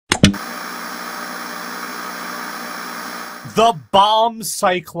The bomb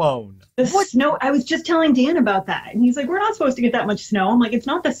cyclone. The snow. I was just telling Dan about that. And he's like, we're not supposed to get that much snow. I'm like, it's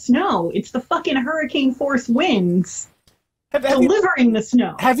not the snow. It's the fucking hurricane force winds delivering the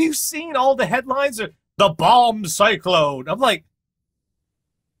snow. Have you seen all the headlines of the bomb cyclone? I'm like,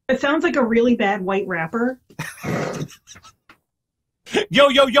 it sounds like a really bad white rapper. Yo,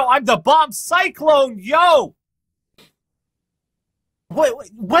 yo, yo, I'm the bomb cyclone, yo!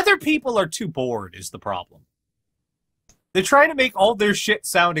 Whether people are too bored is the problem. They're trying to make all their shit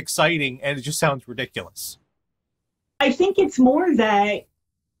sound exciting, and it just sounds ridiculous. I think it's more that,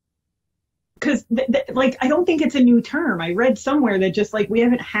 because, like, I don't think it's a new term. I read somewhere that just, like, we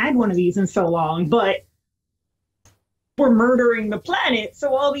haven't had one of these in so long, but we're murdering the planet,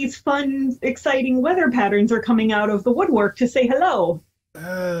 so all these fun, exciting weather patterns are coming out of the woodwork to say hello.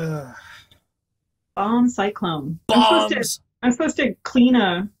 Bomb cyclone. Bombs! I'm supposed to clean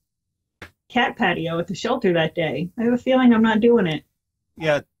a cat patio at the shelter that day. I have a feeling I'm not doing it.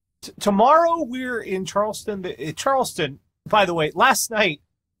 Yeah. Tomorrow we're in Charleston. Charleston, by the way, last night.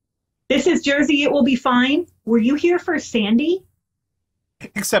 This is Jersey. It will be fine. Were you here for Sandy?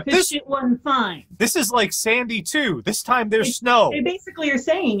 Except this shit wasn't fine. This is like Sandy too. This time there's snow. They basically are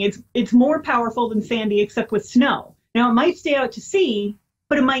saying it's more powerful than Sandy, except with snow. Now it might stay out to sea,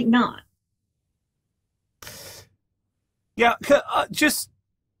 but it might not. Yeah, just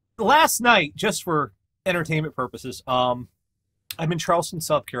last night, just for entertainment purposes, I'm in Charleston,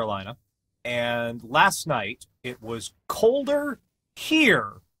 South Carolina, and last night it was colder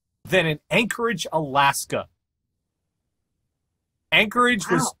here than in Anchorage, Alaska. Anchorage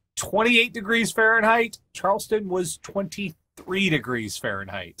was 28 degrees Fahrenheit. Charleston was 23 degrees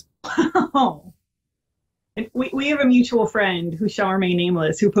Fahrenheit. Oh. And we have a mutual friend who shall remain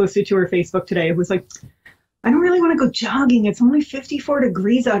nameless who posted to her Facebook today who was like, I don't really want to go jogging. It's only 54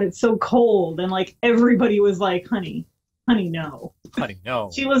 degrees out. It's so cold. And like everybody was like, honey, no. Honey,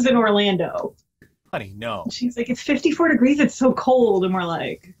 no. She lives in Orlando. Honey, no. She's like, it's 54 degrees. It's so cold. And we're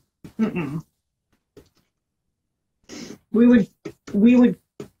like, mm-mm. We would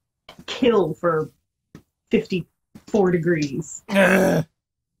kill for 54 degrees. The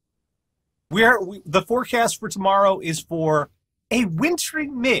forecast for tomorrow is for a wintry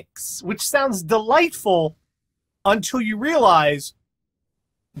mix, which sounds delightful until you realize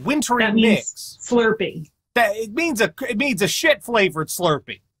wintry that means mix Slurpee. That it means a shit flavored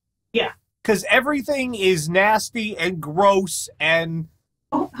Slurpee. Yeah, because everything is nasty and gross, and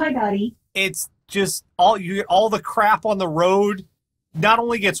oh hi Dottie. It's just all the crap on the road not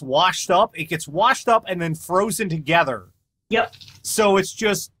only gets washed up, it gets washed up and then frozen together. Yep. So it's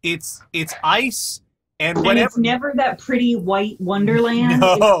just it's ice and whatever. And it's never that pretty white wonderland.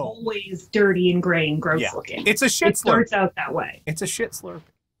 No. It's always dirty and gray and gross looking. It's a shit slurp. It starts out that way. It's a shit slurp.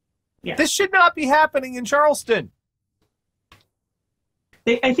 Yeah. This should not be happening in Charleston.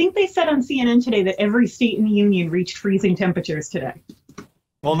 I think they said on CNN today that every state in the union reached freezing temperatures today.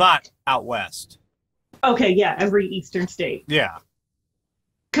 Well, not out west. Okay, yeah, every eastern state. Yeah.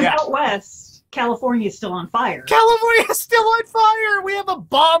 Because out west, California's still on fire. California's still on fire! We have a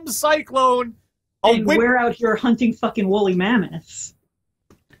bomb cyclone! And we're out here hunting fucking woolly mammoths.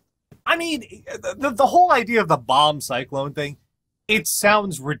 I mean, the whole idea of the bomb cyclone thing, it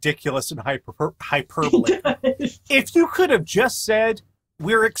sounds ridiculous and hyperbole. If you could have just said,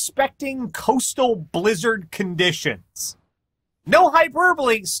 we're expecting coastal blizzard conditions. No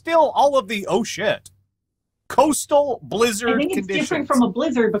hyperbole, still all of the, oh shit. Coastal blizzard conditions. I think it's different from a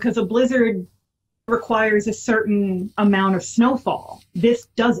blizzard because a blizzard requires a certain amount of snowfall. This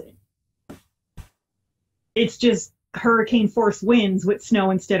doesn't. It's just hurricane force winds with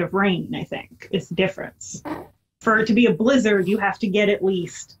snow instead of rain, I think, is the difference. For it to be a blizzard, you have to get at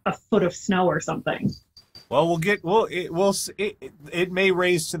least a foot of snow or something. Well, it may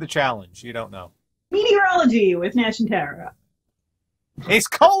raise to the challenge. You don't know. Meteorology with Nash and Tara. It's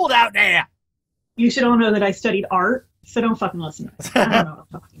cold out there. You should all know that I studied art, so don't fucking listen to me. I don't know what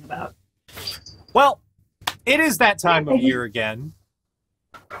I'm talking about. Well, it is that time of year again.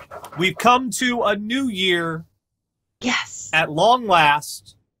 We've come to a new year. Yes. At long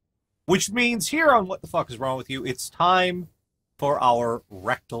last, which means here on What the Fuck is Wrong with You, it's time for our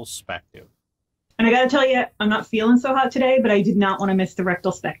rectalspective. And I gotta tell you, I'm not feeling so hot today, but I did not want to miss the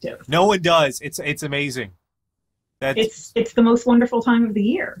rectalspective. No one does. It's amazing. It's the most wonderful time of the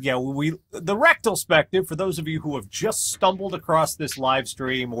year. Yeah, the rectalspective, for those of you who have just stumbled across this live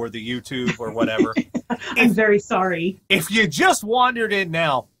stream or the YouTube or whatever. I'm very sorry. If you just wandered in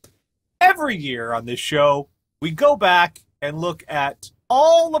now, every year on this show, we go back and look at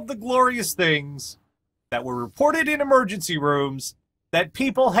all of the glorious things that were reported in emergency rooms that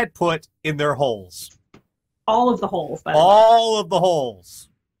people had put in their holes. All of the holes, by the way. All of the holes.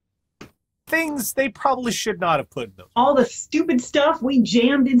 Things they probably should not have put in them. All the stupid stuff we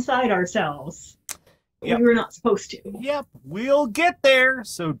jammed inside ourselves. Yep. We were not supposed to. Yep, we'll get there,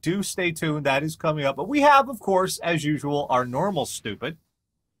 so do stay tuned. That is coming up. But we have, of course, as usual, our normal stupid.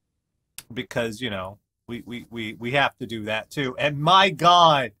 Because, you know, we have to do that too. And my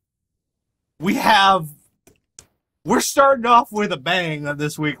God, we're starting off with a bang on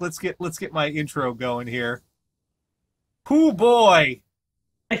this week. Let's get my intro going here. Hoo boy.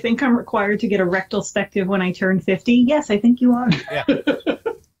 I think I'm required to get a rectalspective when I turn 50. Yes, I think you are. Yeah.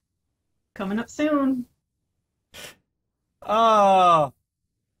 Coming up soon.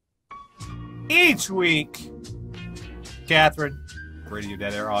 Each week, Catherine, Radio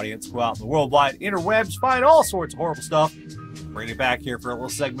Dead Air audience, go out in the worldwide interwebs, find all sorts of horrible stuff, bring it back here for a little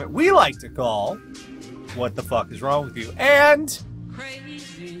segment we like to call What the Fuck is Wrong with You? And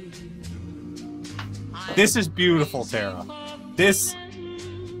this is beautiful, Tara.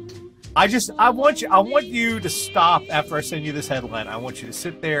 I want you to stop after I send you this headline. I want you to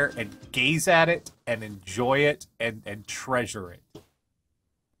sit there and gaze at it and enjoy it and treasure it.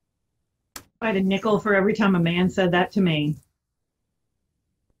 I had a nickel for every time a man said that to me.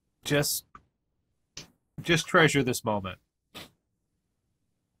 Just treasure this moment.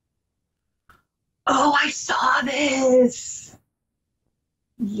 Oh, I saw this.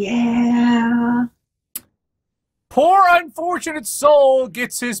 Yeah. Poor unfortunate soul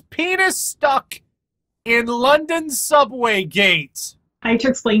gets his penis stuck in London subway gate. I had to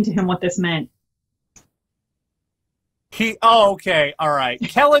explain to him what this meant. Okay, all right.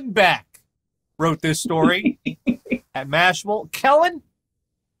 Kellen Beck wrote this story at Mashable. Kellen,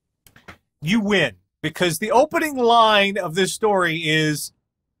 you win, because the opening line of this story is,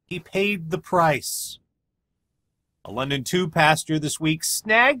 he paid the price. A London Tube passenger this week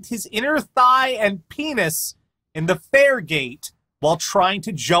snagged his inner thigh and penis in the fare gate while trying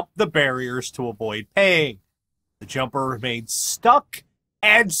to jump the barriers to avoid paying. The jumper remained stuck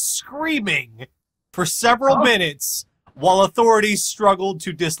and screaming for several minutes while authorities struggled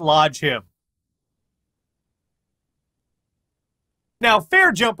to dislodge him. Now,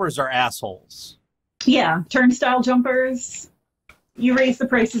 fare jumpers are assholes. Yeah, turnstile jumpers. You raise the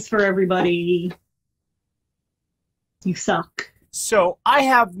prices for everybody. You suck. So I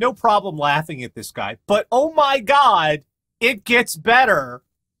have no problem laughing at this guy, but oh my God, it gets better.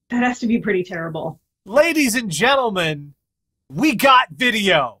 That has to be pretty terrible. Ladies and gentlemen, we got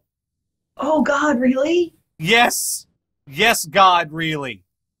video. Oh God, really? Yes. Yes, God, really.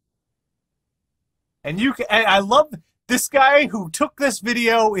 And I love this guy who took this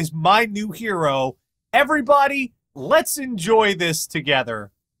video is my new hero. Everybody, let's enjoy this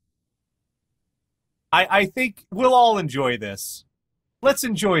together. I think we'll all enjoy this. Let's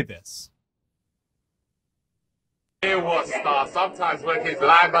enjoy this. It was sometimes when he's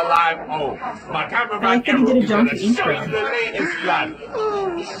live alive. Oh, my cameraman. I like that he did a jump intro.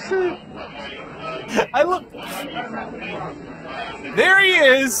 I look. There he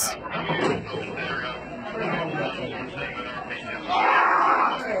is.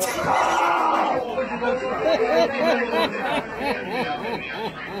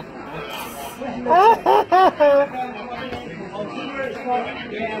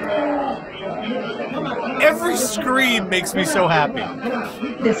 Every scream makes me so happy.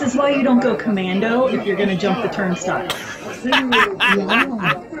 This is why you don't go commando if you're going to jump the turnstile.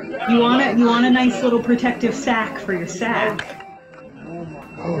 You want a nice little protective sack for your sack.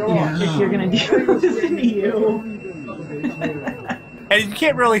 Yeah, if you're going to do this to you. And you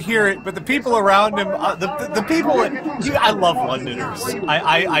can't really hear it, but the people around him, the people, I love Londoners.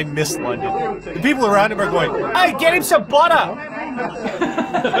 I miss London. The people around him are going, hey, get him some butter.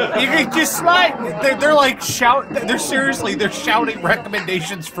 You can just slide. They're like they're shouting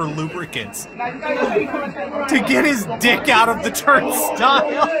recommendations for lubricants to get his dick out of the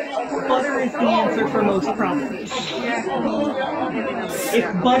turnstile. Butter is the answer for most problems.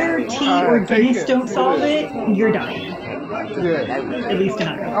 If butter, tea, or Guinness don't solve it, you're dying. Good. At least in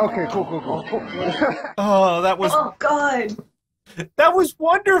Ireland. Okay, cool. Oh, that was. Oh God. That was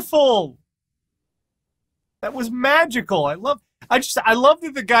wonderful. That was magical. I love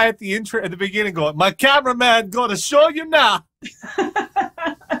that the guy at the beginning going, my cameraman gonna show you now.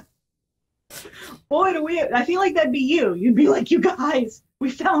 Boy, I feel like that'd be you. You'd be like, you guys, we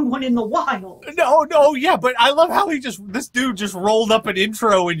found one in the wild. No, yeah, but I love how this dude just rolled up an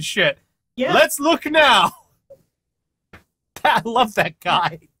intro and shit. Yeah. Let's look now. I love that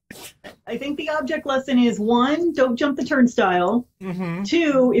guy. I think the object lesson is 1, don't jump the turnstile. Mm-hmm.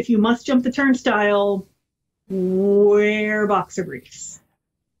 2, if you must jump the turnstile, wear boxer briefs.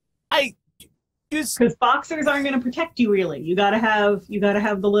 Because boxers aren't going to protect you really. You gotta have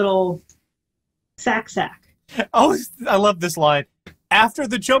the little sack. Oh, I love this line. After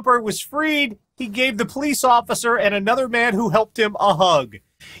the jumper was freed, he gave the police officer and another man who helped him a hug.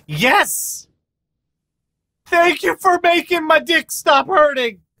 Yes! Thank you for making my dick stop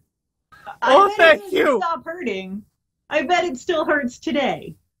hurting. Thank you. Stop hurting. I bet it still hurts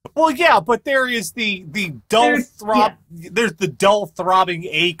today. Well, yeah, but there is the dull throb. Yeah. There's the dull throbbing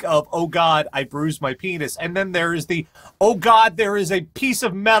ache of, oh God, I bruised my penis, and then there is the, oh God, there is a piece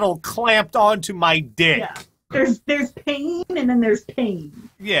of metal clamped onto my dick. Yeah. There's pain, and then there's pain.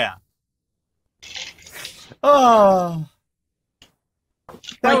 Yeah. Oh.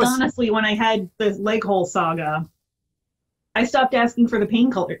 Honestly, when I had the leg hole saga, I stopped asking for the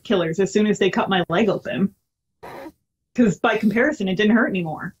painkillers as soon as they cut my leg open. Because by comparison, it didn't hurt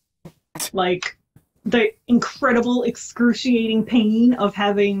anymore. Like, the incredible, excruciating pain of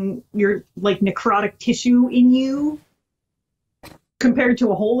having your, necrotic tissue in you compared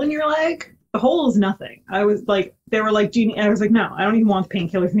to a hole in your leg, the hole is nothing. I was like, they were like, Genie, I was like, no, I don't even want the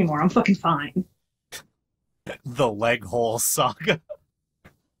painkillers anymore. I'm fucking fine. The leg hole saga.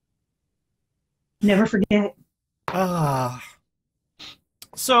 Never forget.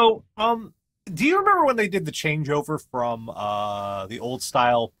 So, do you remember when they did the changeover from the old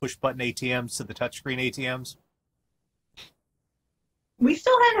style push button ATMs to the touchscreen ATMs? We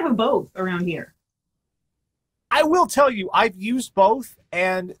still had to have both around here. I will tell you, I've used both,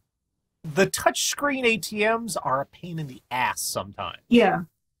 and the touchscreen ATMs are a pain in the ass sometimes. Yeah.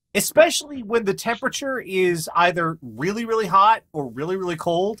 Especially when the temperature is either really, really hot or really, really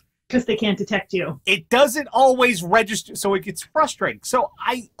cold. Because they can't detect you. It doesn't always register, so it gets frustrating. So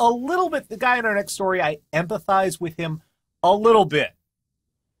the guy in our next story, I empathize with him a little bit.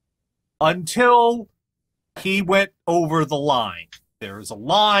 Until he went over the line. There's a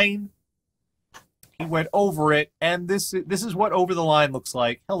line. He went over it, and this is what over the line looks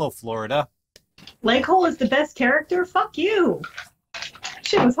like. Hello, Florida. Leg hole is the best character? Fuck you.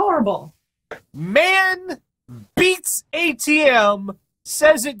 Shit was horrible. Man beats ATM,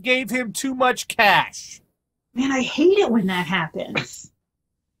 says it gave him too much cash. Man, I hate it when that happens.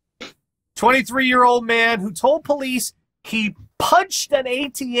 23-year-old man who told police he punched an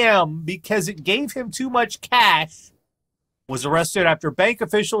ATM because it gave him too much cash was arrested after bank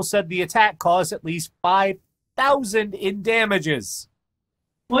officials said the attack caused at least $5,000 in damages.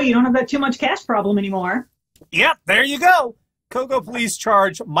 Well, you don't have that too much cash problem anymore. Yep, there you go. Cocoa police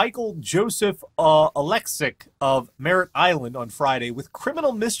charged Michael Joseph Alexic of Merritt Island on Friday with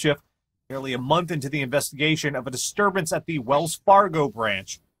criminal mischief nearly a month into the investigation of a disturbance at the Wells Fargo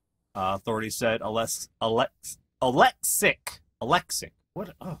branch. Authorities said Alexic. What?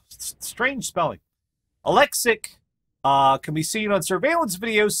 Oh, strange spelling. Alexic can be seen on surveillance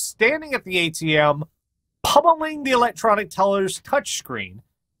videos standing at the ATM, pummeling the electronic teller's touchscreen.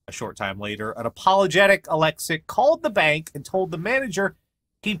 A short time later, an apologetic Alexic called the bank and told the manager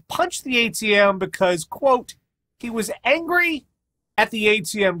he punched the ATM because, quote, he was angry at the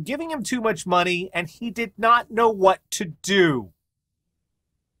ATM giving him too much money and he did not know what to do.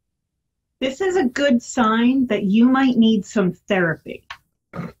 This is a good sign that you might need some therapy.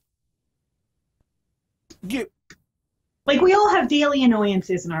 We all have daily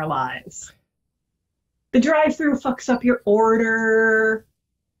annoyances in our lives. The drive-thru fucks up your order.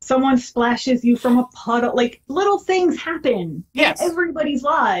 Someone splashes you from a puddle. Little things happen in everybody's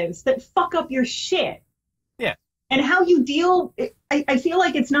lives that fuck up your shit. Yeah. And how you deal, I feel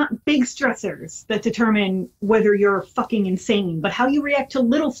like it's not big stressors that determine whether you're fucking insane, but how you react to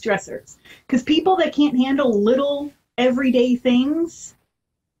little stressors. Because people that can't handle little everyday things,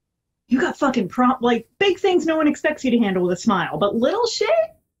 you got fucking big things no one expects you to handle with a smile, but little shit?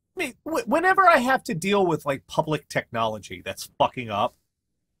 I mean, whenever I have to deal with public technology that's fucking up,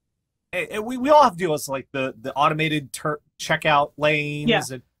 we all have to deal with the automated checkout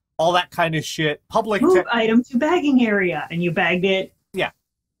lanes and all that kind of shit. Move item to bagging area, and you bagged it. Yeah.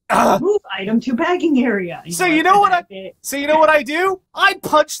 Move item to bagging area. So you know what I do? I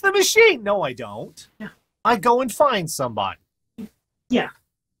punch the machine. No, I don't. Yeah. I go and find somebody. Yeah.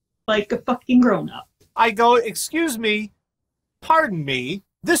 Like a fucking grown-up. I go, excuse me, pardon me,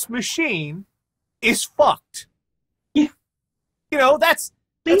 this machine is fucked. Yeah. That's...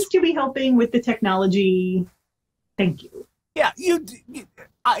 Pleased to be helping with the technology. Thank you. Yeah,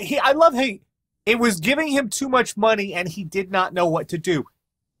 I love how it was giving him too much money and he did not know what to do.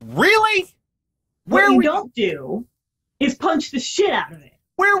 Really? What you don't do is punch the shit out of it.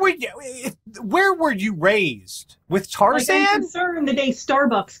 Where were you raised? With Tarzan? I'm concerned the day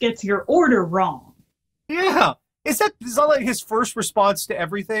Starbucks gets your order wrong. Yeah. Is that his first response to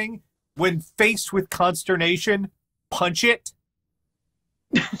everything? when faced with consternation, punch it.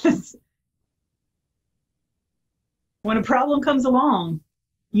 When a problem comes along,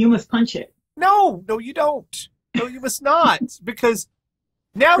 you must punch it. No, you don't. No, you must not, because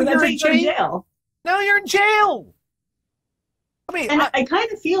now you're in jail. Now you're in jail. I mean, and I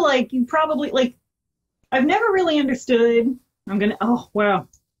kind of feel like you probably, like, I've never really understood. Oh, wow.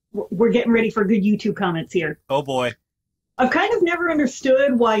 We're getting ready for good YouTube comments here. Oh, boy. I've kind of never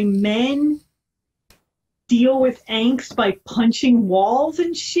understood why men deal with angst by punching walls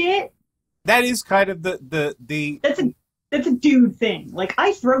and shit. That is kind of the That's a dude thing. Like,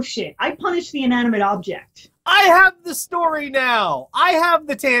 I throw shit. I punish the inanimate object. I have the story now. I have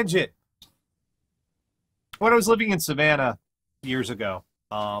the tangent. When I was living in Savannah years ago,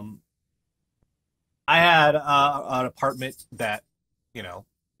 I had an apartment that, you know,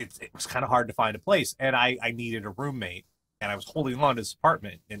 it was kind of hard to find a place, and I needed a roommate, and I was holding on to this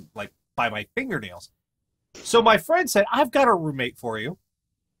apartment and, like, by my fingernails. So my friend said, "I've got a roommate for you."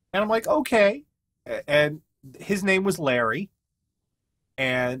 And I'm like, okay. And his name was Larry.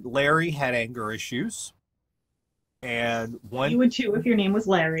 And Larry had anger issues. And you would too if your name was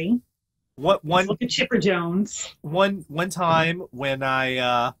Larry. Look at Chipper Jones. One time when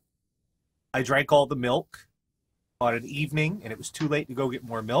I drank all the milk on an evening and it was too late to go get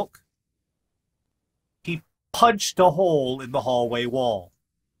more milk, he punched a hole in the hallway wall.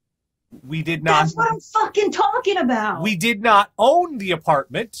 We did not. That's what I'm fucking talking about. We did not own the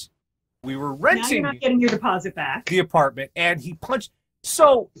apartment. We were renting. Now you're not getting your deposit back. The apartment, and he punched.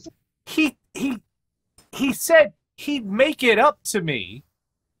 So he said he'd make it up to me,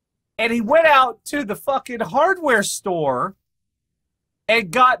 and he went out to the fucking hardware store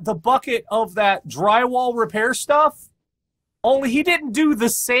and got the bucket of that drywall repair stuff. Only he didn't do the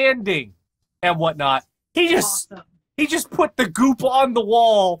sanding and whatnot. He just put the goop on the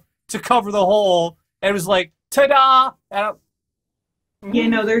wall to cover the hole, and it was like, ta-da! Yeah,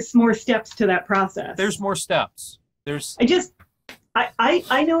 no, there's more steps to that process. There's more steps.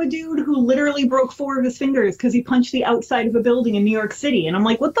 I know a dude who literally broke 4 of his fingers because he punched the outside of a building in New York City, and I'm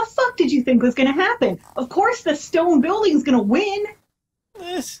like, what the fuck did you think was going to happen? Of course the stone building's going to win.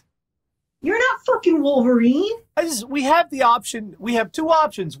 You're not fucking Wolverine. We have the option. We have 2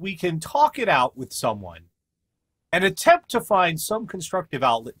 options. We can talk it out with someone and attempt to find some constructive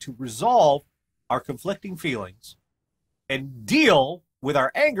outlet to resolve our conflicting feelings and deal with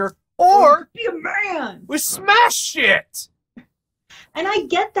our anger, or be a man. We smash shit. And I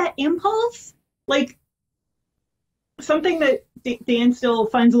get that impulse. Like, something that Dan still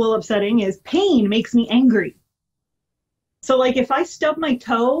finds a little upsetting is pain makes me angry. So, like, if I stub my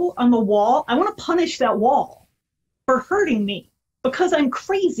toe on the wall, I want to punish that wall for hurting me because I'm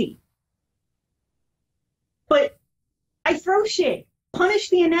crazy. But I throw shit. Punish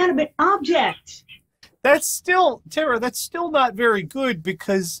the inanimate object. That's still, Tara, that's still not very good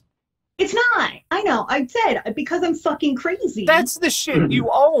because... It's not. I know. I said, because I'm fucking crazy. That's the shit you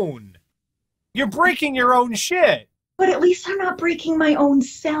own. You're breaking your own shit. But at least I'm not breaking my own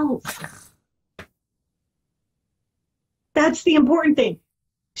self. That's the important thing.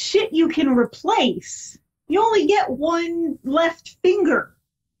 Shit you can replace. You only get 1 left finger.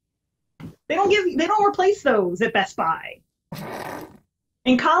 They don't replace those at Best Buy.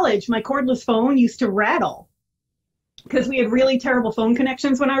 In college, my cordless phone used to rattle because we had really terrible phone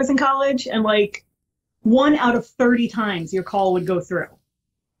connections when I was in college, and like 1 out of 30 times your call would go through.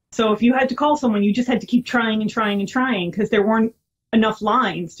 So if you had to call someone, you just had to keep trying and trying and trying because there weren't enough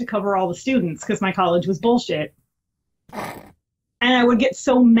lines to cover all the students because my college was bullshit. And I would get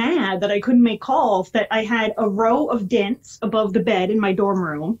so mad that I couldn't make calls that I had a row of dents above the bed in my dorm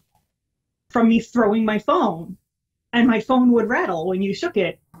room from me throwing my phone. And my phone would rattle when you shook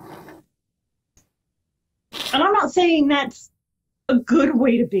it. And I'm not saying that's a good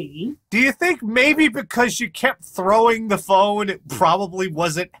way to be. Do you think maybe because you kept throwing the phone, it probably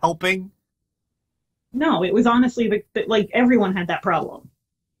wasn't helping? No, it was honestly like everyone had that problem.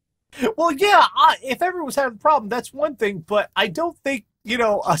 Well, yeah, if everyone's having a problem, that's one thing, but I don't think, you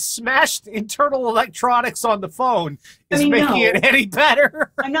know, a smashed internal electronics on the phone is making it any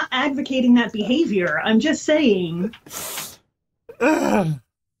better. I'm not advocating that behavior. I'm just saying,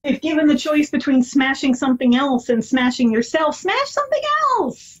 if given the choice between smashing something else and smashing yourself, smash something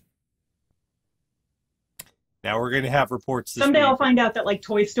else. Now we're going to have reports this Someday week. I'll find out that, like,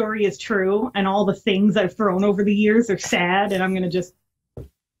 Toy Story is true and all the things I've thrown over the years are sad, and I'm going to just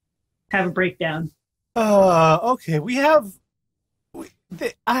have a breakdown. Okay, we have...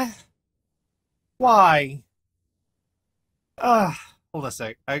 why? Hold on a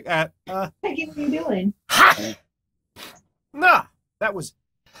sec. Peggy, what are you doing? Ha! Nah, that was...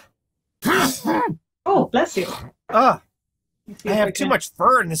 Oh, bless you. I have too much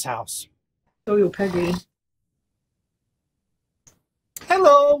fur in this house. Oh, you Peggy.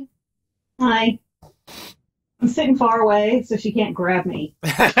 Hello. Hi. I'm sitting far away, so she can't grab me.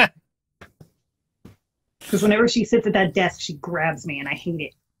 Because whenever she sits at that desk, she grabs me, and I hate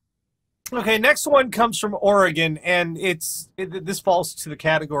it. Okay, next one comes from Oregon, and this falls to the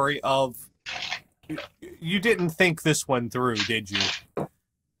category of you didn't think this one through, did you?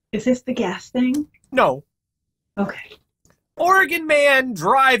 Is this the gas thing? No. Okay. Oregon man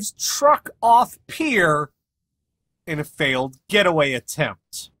drives truck off pier in a failed getaway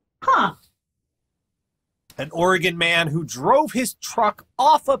attempt. Huh. An Oregon man who drove his truck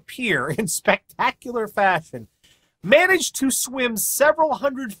off a pier in spectacular fashion managed to swim several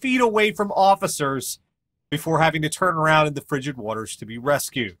hundred feet away from officers before having to turn around in the frigid waters to be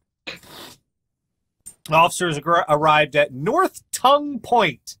rescued. Officers arrived at North Tongue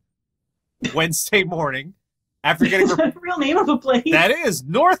Point Wednesday morning after getting... Is that the real name of a place? That is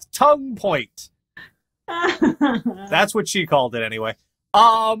North Tongue Point. That's what she called it anyway.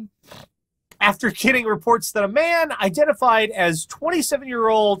 After getting reports that a man identified as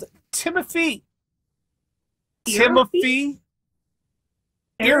 27-year-old Timothy Arafif.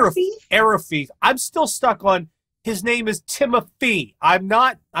 I'm still stuck on his name is Timothy. I'm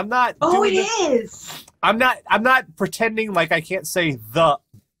not Oh, it is. I'm not pretending like I can't say the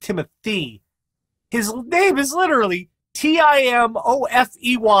Timothy. His name is literally Timofey.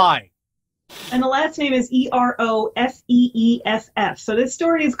 And the last name is Erofeeff. So this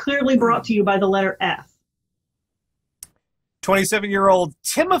story is clearly brought to you by the letter F. 27-year-old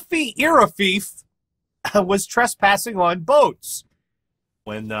Timothy Arafif was trespassing on boats.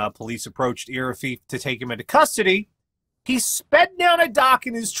 When police approached Arafif to take him into custody, he sped down a dock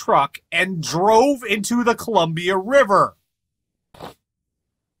in his truck and drove into the Columbia River.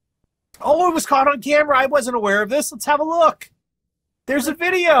 Oh, it was caught on camera. I wasn't aware of this. Let's have a look. There's a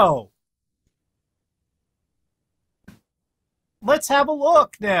video. Let's have a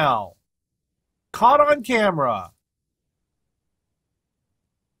look now. Caught on camera.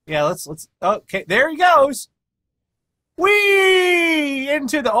 Yeah, let's okay, there he goes. Whee!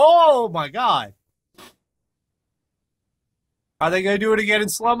 Into the oh my god. Are they gonna do it again in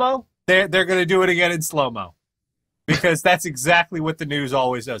slow-mo? They're gonna do it again in slow-mo. Because that's exactly what the news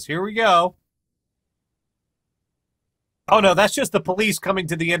always does. Here we go. Oh no, that's just the police coming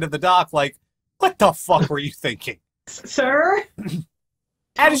to the end of the dock like, what the fuck were you thinking? Sir?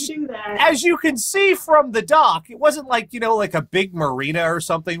 As you can see from the dock, it wasn't like, like a big marina or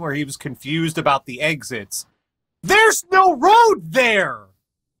something where he was confused about the exits. There's no road there.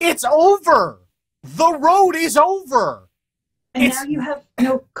 It's over. The road is over. And now you have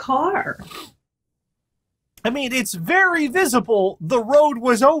no car. I mean, it's very visible the road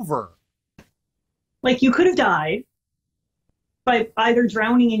was over. Like, you could have died by either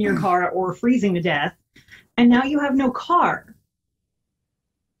drowning in your car or freezing to death, and now you have no car.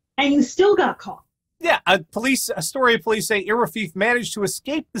 And you still got caught. Yeah, a story of police say Arafif managed to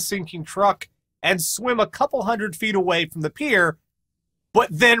escape the sinking truck and swim a couple hundred feet away from the pier, but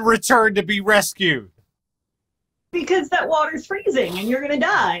then returned to be rescued. Because that water's freezing and you're going to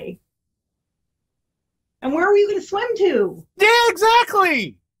die. And where were you going to swim to? Yeah,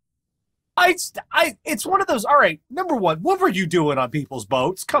 exactly. It's one of those, all right, number one, what were you doing on people's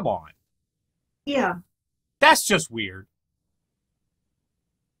boats? Come on. Yeah. That's just weird.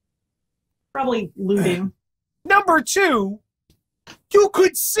 Probably looting. Number two, you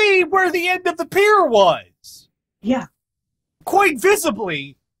could see where the end of the pier was. Yeah. Quite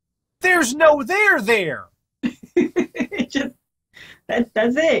visibly, there's no there.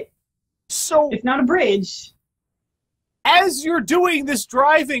 That's it. So it's not a bridge. As you're doing this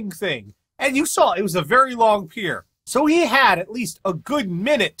driving thing, and you saw it was a very long pier, so he had at least a good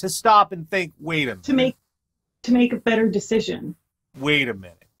minute to stop and think, wait a minute. To make a better decision. Wait a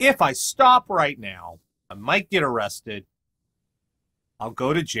minute. If I stop right now, I might get arrested. I'll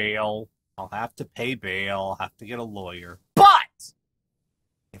go to jail. I'll have to pay bail. I'll have to get a lawyer. But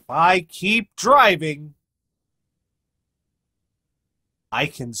if I keep driving, I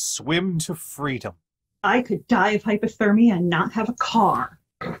can swim to freedom. I could die of hypothermia and not have a car.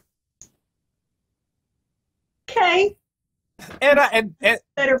 Okay. And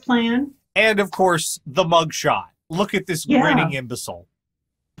better plan. And of course, the mugshot. Look at this grinning imbecile.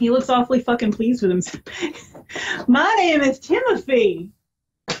 He looks awfully fucking pleased with himself. My name is Timothy.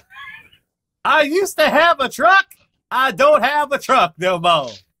 I used to have a truck. I don't have a truck no more.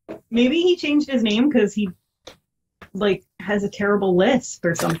 Maybe he changed his name because he, has a terrible lisp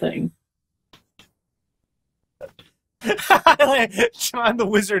or something. John the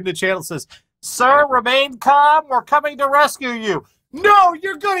Wizard in the channel says, "Sir, remain calm. We're coming to rescue you." No,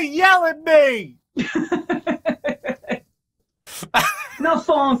 you're going to yell at me. Not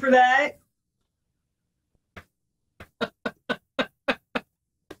falling for that.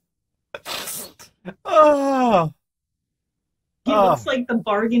 Oh. He looks like the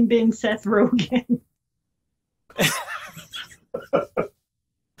bargain bin Seth Rogen.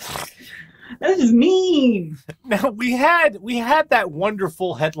 That's just mean. Now we had that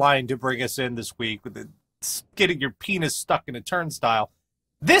wonderful headline to bring us in this week with getting your penis stuck in a turnstile.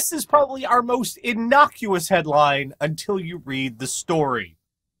 This is probably our most innocuous headline until you read the story.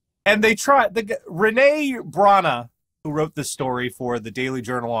 And they Renee Brana, who wrote this story for the Daily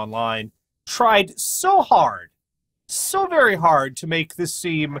Journal Online, tried so hard, so very hard to make this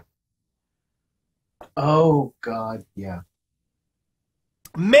seem... Oh, God, yeah.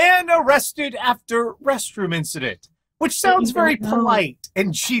 Man arrested after restroom incident, which sounds very polite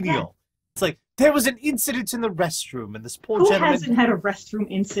and genial. It's like, there was an incident in the restroom, and this poor gentleman... Who hasn't had a restroom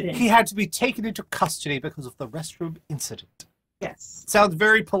incident? He had to be taken into custody because of the restroom incident. Yes. Sounds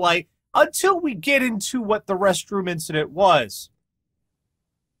very polite until we get into what the restroom incident was.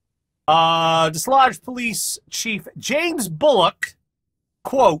 Dislodged Police Chief James Bullock,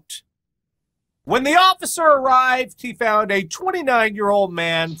 quote, "When the officer arrived, he found a 29-year-old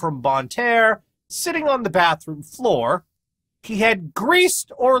man from Bonterre sitting on the bathroom floor. He had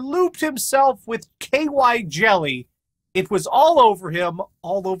greased or lubed himself with KY jelly. It was all over him,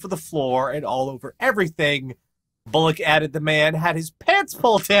 all over the floor, and all over everything." Bullock added the man had his pants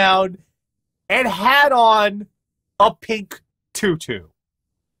pulled down and had on a pink tutu.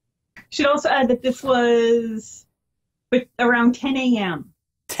 Should also add that this was around 10 a.m.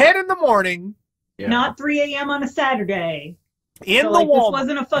 10 in the morning. Yeah. Not 3 a.m. on a Saturday. In so, the like, Walmart. This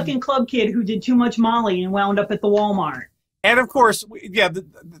wasn't a fucking club kid who did too much Molly and wound up at the Walmart. And of course, yeah,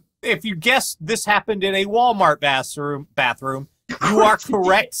 if you guessed this happened in a Walmart bathroom, you are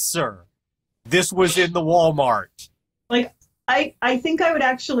correct, sir. This was in the Walmart. Like, I think I would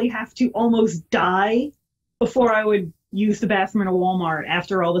actually have to almost die before I would use the bathroom in a Walmart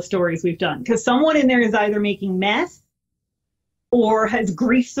after all the stories we've done. Because someone in there is either making meth or has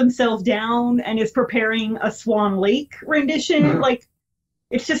greased themselves down and is preparing a Swan Lake rendition. Mm-hmm. Like,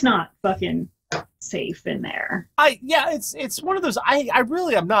 it's just not fucking safe in there. It's one of those. I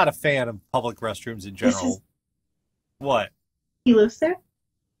really am not a fan of public restrooms in general. What? He lives there?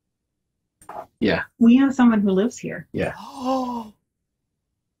 Yeah. We know someone who lives here. Yeah. Oh.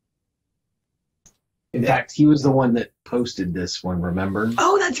 In fact, he was the one that posted this one, remember?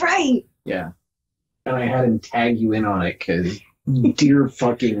 Oh, that's right. Yeah. And I had him tag you in on it because, dear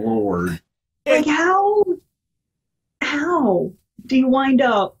fucking Lord. Like, how do you wind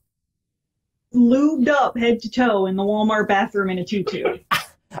up lubed up head to toe in the Walmart bathroom in a tutu?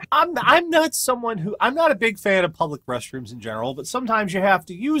 I'm not a big fan of public restrooms in general, but sometimes you have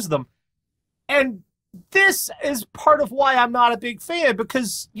to use them. And this is part of why I'm not a big fan,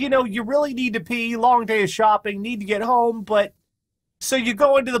 because, you know, you really need to pee, long day of shopping, need to get home, but so you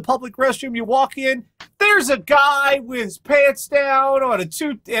go into the public restroom, you walk in, there's a guy with his pants down on a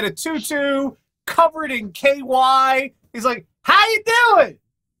tutu, covered in KY. He's like, "How you doing?"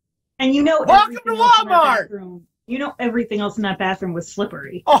 And you know, welcome to Walmart. You know, everything else in that bathroom was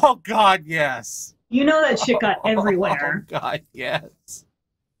slippery. Oh God, yes. You know that shit got everywhere. Oh God, yes.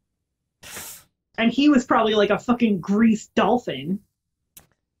 And he was probably like a fucking greased dolphin.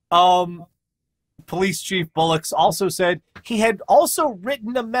 Police Chief Bullocks also said he had also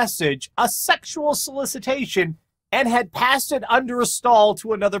written a message, a sexual solicitation, and had passed it under a stall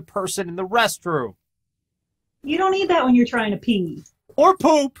to another person in the restroom. You don't need that when you're trying to pee. Or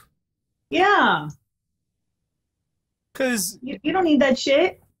poop. Yeah. Cause you don't need that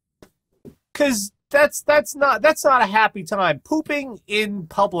shit. Cause that's not a happy time. Pooping in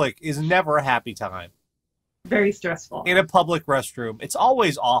public is never a happy time. Very stressful. In a public restroom. It's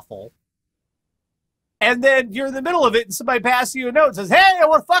always awful. And then you're in the middle of it and somebody passes you a note and says, "Hey, you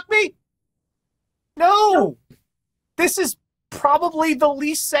want to fuck me?" No. This is probably the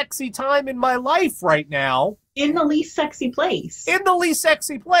least sexy time in my life right now. In the least sexy place. In the least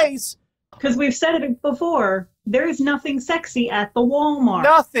sexy place. Because we've said it before, there is nothing sexy at the Walmart.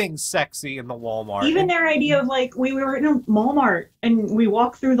 Nothing sexy in the Walmart. Even their idea of, like, we were in a Walmart and we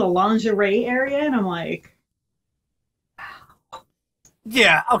walked through the lingerie area and I'm like...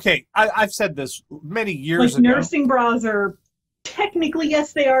 Yeah, okay. I've said this many years ago. Nursing bras are technically,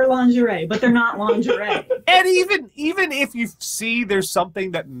 yes, they are lingerie, but they're not lingerie. And even if you see there's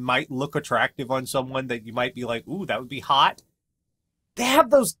something that might look attractive on someone that you might be like, "Ooh, that would be hot," they have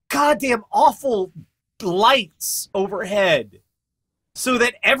those goddamn awful lights overhead so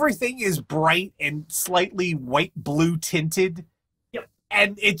that everything is bright and slightly white blue tinted. Yep.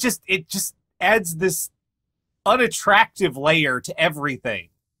 And it just adds this unattractive layer to everything.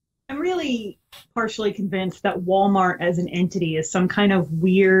 I'm really partially convinced that Walmart as an entity is some kind of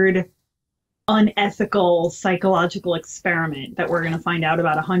weird, unethical psychological experiment that we're going to find out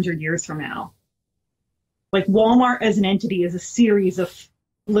about 100 years from now. Like, Walmart as an entity is a series of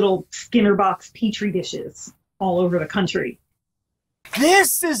little Skinner box petri dishes all over the country.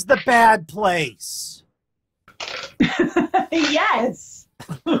 This is the bad place. Yes.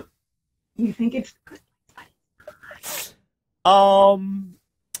 You think it's good?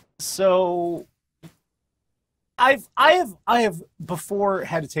 So I have before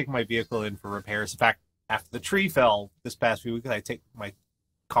had to take my vehicle in for repairs. In fact, after the tree fell this past few weeks, I take my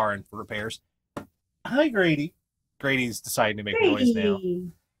car in for repairs. Hi, Grady. Grady's deciding to make noise now.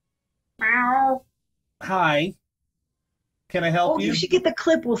 Meow. Hi. Can I help you? You should get the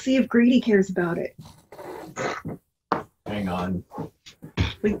clip. We'll see if Grady cares about it. Hang on.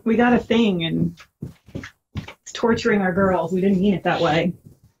 We got a thing, and it's torturing our girls. We didn't mean it that way.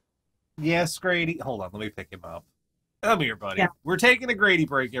 Yes, Grady. Hold on, let me pick him up. Come here, buddy. Yeah. We're taking a Grady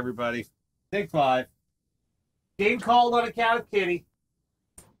break, everybody. Take 5. Game called on account of Kitty.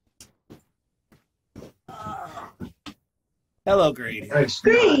 Hello, Grady.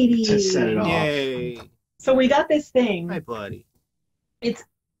 Grady! To set it off. Yay. So we got this thing. Hi, buddy. It's...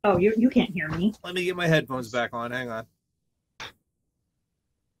 Oh, you can't hear me. Let me get my headphones back on. Hang on.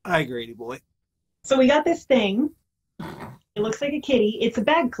 Hi, Grady boy. So we got this thing. It looks like a kitty. It's a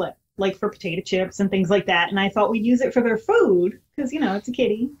bag clip, like for potato chips and things like that. And I thought we'd use it for their food because, you know, it's a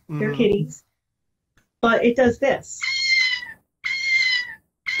kitty. They're kitties. But it does this.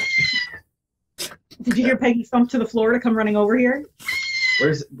 Did you hear Peggy thump to the floor to come running over here?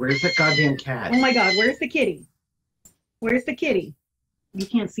 Where's that goddamn cat? Oh my God, where's the kitty? Where's the kitty? You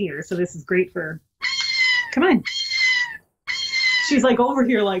can't see her, so this is great for... Come on. She's like over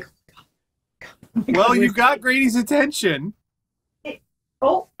here like... Oh my God, Well, you got Grady's attention.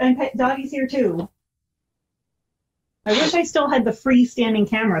 Oh, and Pet Dottie's here too. I wish I still had the freestanding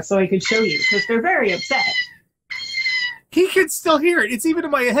camera so I could show you, because they're very upset. He can still hear it. It's even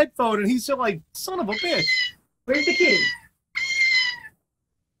in my headphone, and he's still like, son of a bitch. Where's the kitty?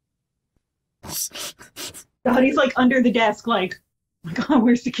 Dottie's like under the desk like, oh my God,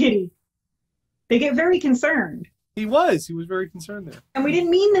 where's the kitty? They get very concerned. He was very concerned there. And we didn't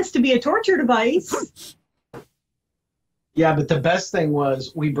mean this to be a torture device. Yeah, but the best thing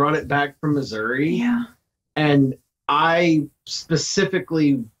was we brought it back from Missouri. Yeah. And I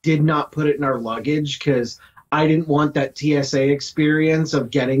specifically did not put it in our luggage because I didn't want that TSA experience of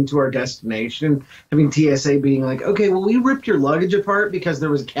getting to our destination. Having TSA being like, okay, well, we ripped your luggage apart because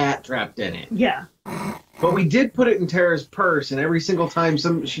there was a cat trapped in it. Yeah. But we did put it in Tara's purse, and every single time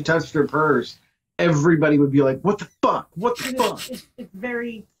she touched her purse, everybody would be like, what the fuck? What the fuck? It's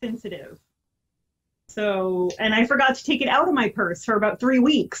very sensitive. So, and I forgot to take it out of my purse for about 3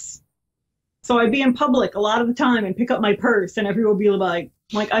 weeks. So I'd be in public a lot of the time and pick up my purse, and everyone would be like,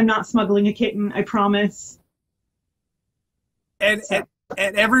 I'm not smuggling a kitten, I promise. And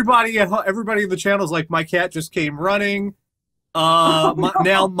everybody in the channel is like, my cat just came running.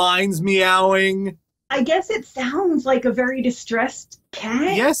 Now mine's meowing. I guess it sounds like a very distressed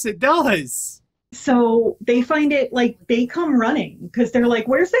cat. Yes, it does. So they find it like they come running because they're like,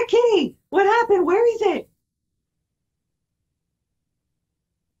 where's that kitty? What happened? Where is it?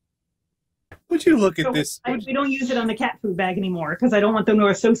 Would you look at this? We don't use it on the cat food bag anymore because I don't want them to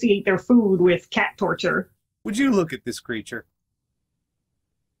associate their food with cat torture. Would you look at this creature?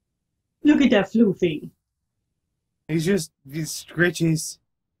 Look at that floofy. He scritches.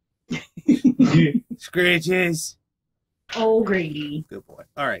 Scritches. Oh, Grady. Good boy.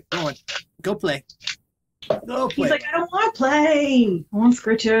 All right, go on. Go play. Go play. He's like, I don't want to play. I want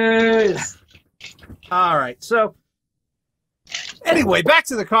scritches. All right, so anyway, back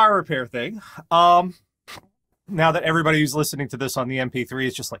to the car repair thing. Now that everybody who's listening to this on the MP3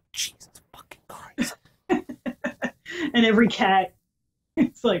 is just like, Jesus fucking Christ. And every cat,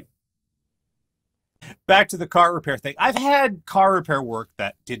 it's like, back to the car repair thing. I've had car repair work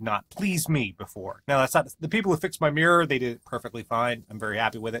that did not please me before. Now, that's not the people who fixed my mirror. They did it perfectly fine. I'm very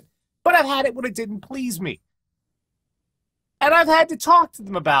happy with it. But I've had it when it didn't please me. And I've had to talk to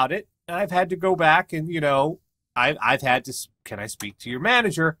them about it. And I've had to go back and, I've had to, can I speak to your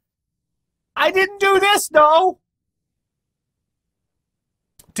manager? I didn't do this, no.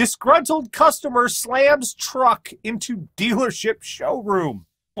 Disgruntled customer slams truck into dealership showroom.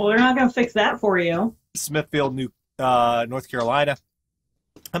 well, they're not going to fix that for you. Smithfield, North Carolina.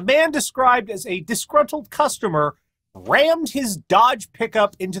 A man described as a disgruntled customer rammed his Dodge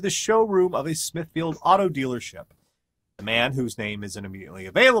pickup into the showroom of a Smithfield auto dealership. The man, whose name isn't immediately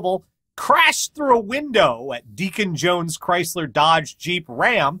available, crashed through a window at Deacon Jones Chrysler Dodge Jeep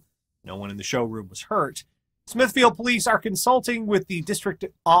Ram. No one in the showroom was hurt. Smithfield police are consulting with the district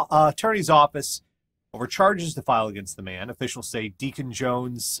attorney's office over charges to file against the man. Officials say Deacon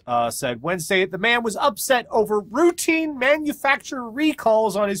Jones said Wednesday that the man was upset over routine manufacturer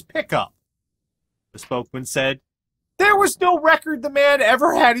recalls on his pickup. The spokesman said there was no record the man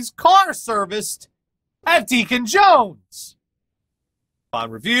ever had his car serviced at Deacon Jones.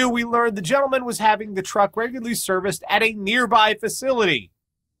 Upon review, we learned the gentleman was having the truck regularly serviced at a nearby facility.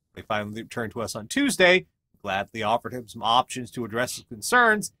 They finally returned to us on Tuesday. Gladly offered him some options to address his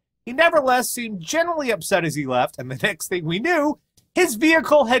concerns. He nevertheless seemed generally upset as he left, and the next thing we knew, his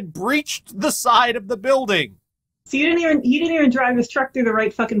vehicle had breached the side of the building. So he didn't even drive his truck through the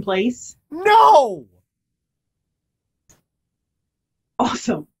right fucking place? No!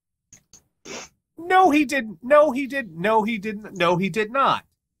 Awesome. No, he didn't. No, he didn't. No, he didn't. No, he did not.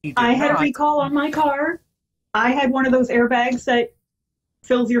 I had a recall on my car. I had one of those airbags that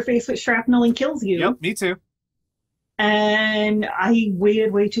fills your face with shrapnel and kills you. Yep, me too. And I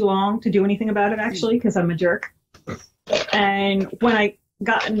waited way too long to do anything about it, actually, because I'm a jerk. And when I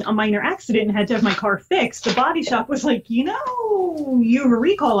got in a minor accident and had to have my car fixed, the body shop was like, you have a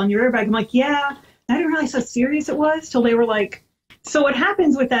recall on your airbag. I'm like, yeah. I didn't realize how serious it was till they were like, so what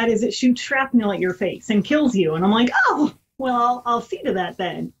happens with that is it shoots shrapnel at your face and kills you. And I'm like, oh, well, I'll see to that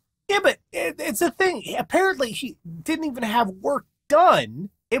then. Yeah, but it's a thing. Apparently, he didn't even have work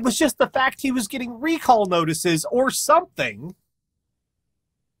done. It was just the fact he was getting recall notices or something.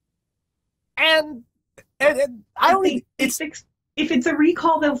 And I don't think if it's a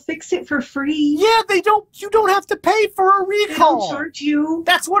recall, they'll fix it for free. Yeah, they don't. You don't have to pay for a recall. They don't charge you.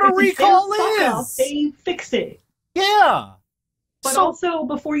 That's what a recall is. They fix it. Yeah. But also,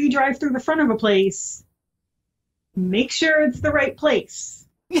 before you drive through the front of a place, make sure it's the right place.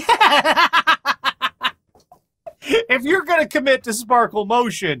 Yeah. If you're going to commit to Sparkle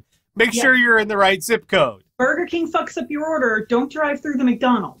Motion, make sure you're in the right zip code. Burger King fucks up your order. Don't drive through the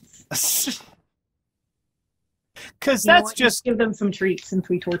McDonald's. Because that's just... give them some treats since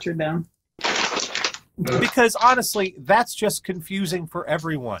we tortured them. Because, honestly, that's just confusing for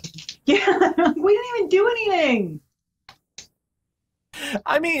everyone. Yeah, we didn't even do anything.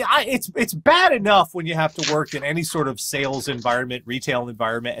 I mean, it's bad enough when you have to work in any sort of sales environment, retail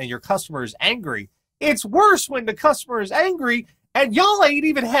environment, and your customer is angry. It's worse when the customer is angry and y'all ain't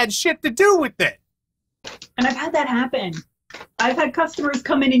even had shit to do with it. And I've had that happen. I've had customers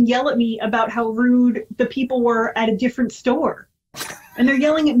come in and yell at me about how rude the people were at a different store. And they're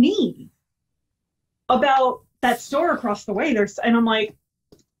yelling at me about that store across the way. And I'm like,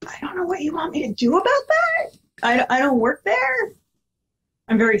 I don't know what you want me to do about that. I don't work there.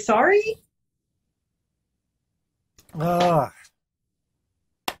 I'm very sorry. Well,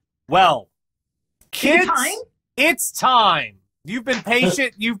 kids, time? It's time. You've been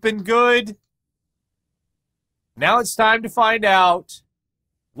patient. You've been good. Now it's time to find out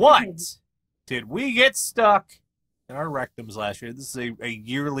what did we get stuck in our rectums last year. This is a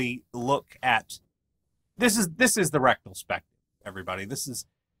yearly look at. This is the rectal spective, everybody. This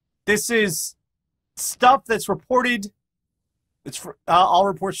is stuff that's reported. All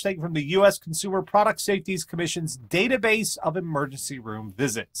reports taken from the U.S. Consumer Product Safety Commission's database of emergency room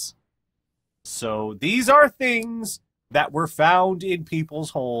visits. So these are things that were found in people's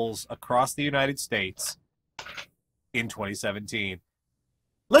holes across the United States in 2017.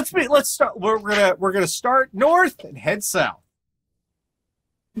 Let's start. We're gonna start north and head south.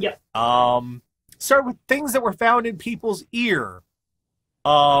 Yep. Start with things that were found in people's ear.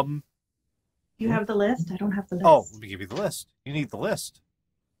 You have the list? I don't have the list. Oh, let me give you the list. You need the list.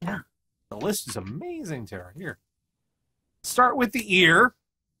 Yeah. The list is amazing, Tara. Here. Start with the ear.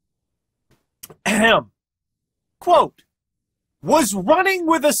 Ahem. Quote, was running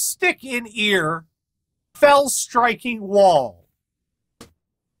with a stick in ear, fell striking wall.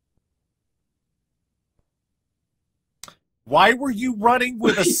 Why were you running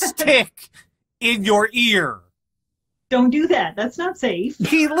with a stick in your ear? Don't do that. That's not safe.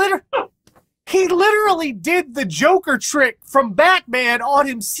 He literally did the Joker trick from Batman on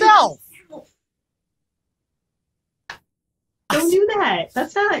himself. Don't do that.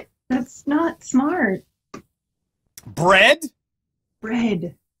 That's not smart. Bread?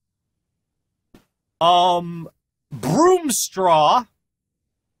 Bread. Broom straw.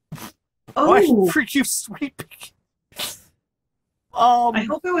 Oh. Why were you sweeping? I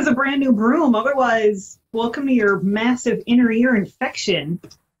hope it was a brand new broom. Otherwise, welcome to your massive inner ear infection.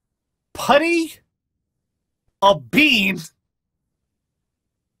 Putty, a bean.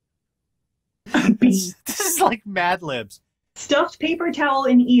 This is like Mad Libs. Stuffed paper towel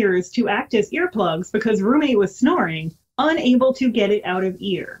in ears to act as earplugs because roommate was snoring, unable to get it out of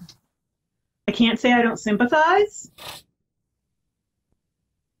ear. I can't say I don't sympathize,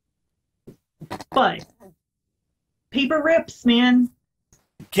 but paper rips, man.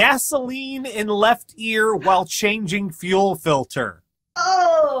 Gasoline in left ear while changing fuel filter.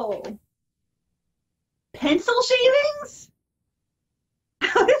 Oh! Pencil shavings?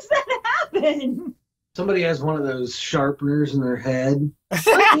 How does that happen? Somebody has one of those sharpeners in their head. How does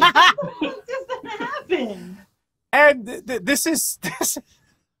that happen? And this is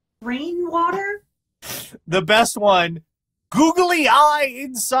Rainwater? the best one. Googly eye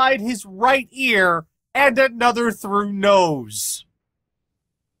inside his right ear and another through nose.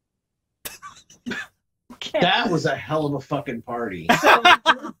 Okay. That was a hell of a fucking party. So,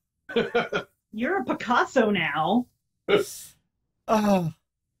 you're a Picasso now. Let's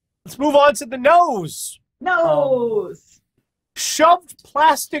move on to the nose. Nose. Shoved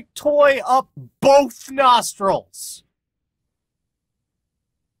plastic toy up both nostrils.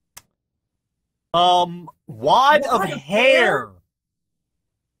 Wad of hair.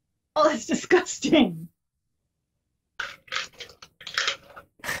 Oh, that's disgusting.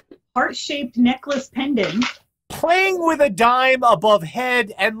 Heart-shaped necklace pendant. Playing with a dime above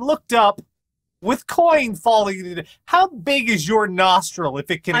head and looked up with coin falling in it. How big is your nostril if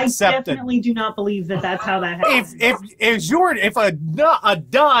it can accept it? I definitely do not believe that that's how that happens. If a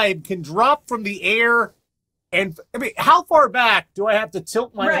dime can drop from the air, and I mean, how far back do I have to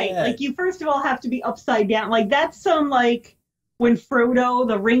tilt my head? Like you first of all have to be upside down. Like that's some like when Frodo,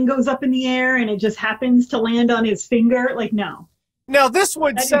 the ring goes up in the air and it just happens to land on his finger. Like no. Now this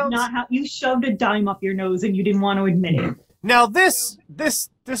one that sounds is not how you shoved a dime up your nose and you didn't want to admit it. Now this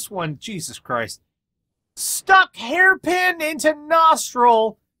one, Jesus Christ. Stuck hairpin into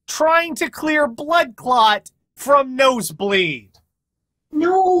nostril trying to clear blood clot from nosebleed.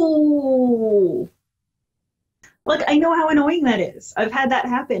 No. Look, I know how annoying that is. I've had that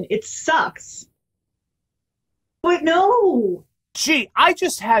happen. It sucks. But no. Gee, I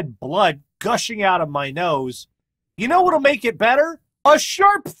just had blood gushing out of my nose. You know what'll make it better? A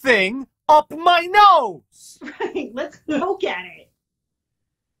sharp thing up my nose. Right, let's poke at it.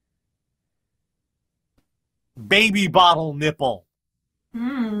 Baby bottle nipple.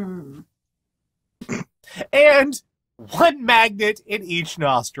 Hmm. And one magnet in each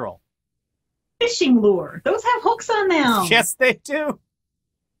nostril. Fishing lure. Those have hooks on them. Yes, they do.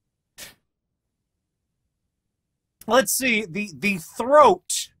 Let's see. The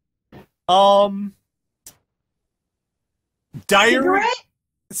throat. Diary.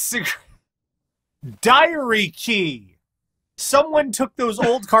 Diary key. Someone took those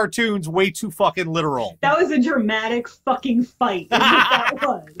old cartoons way too fucking literal. That was a dramatic fucking fight. Is what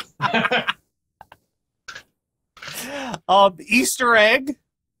that was. Easter egg.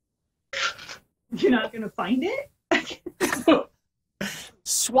 You're not gonna find it?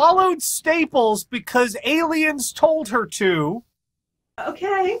 Swallowed staples because aliens told her to.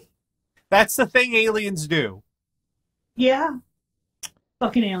 Okay. That's the thing aliens do. Yeah.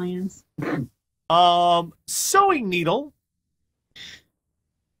 Fucking aliens. Sewing needle.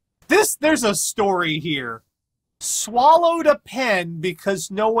 There's a story here. Swallowed a pen because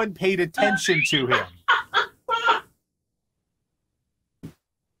no one paid attention to him.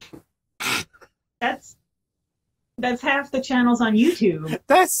 That's half the channels on YouTube.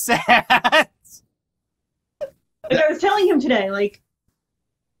 That's sad. Like I was telling him today, like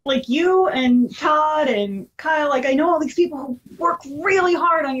you and Todd and Kyle, like I know all these people who work really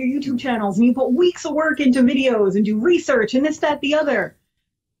hard on your YouTube channels and you put weeks of work into videos and do research and this, that, the other.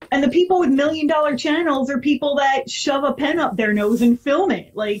 And the people with $1 million channels are people that shove a pen up their nose and film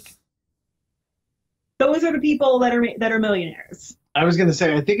it. Like those are the people that are millionaires. I was gonna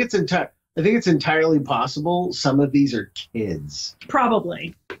say, I think it's entirely possible some of these are kids.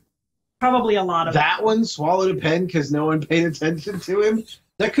 Probably a lot of that one swallowed a pen because no one paid attention to him.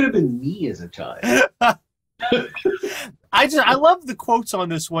 That could have been me as a child. I love the quotes on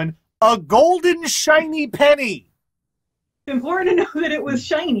this one. A golden shiny penny. It's important to know that it was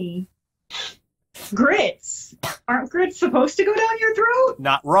shiny. Grits. Aren't grits supposed to go down your throat?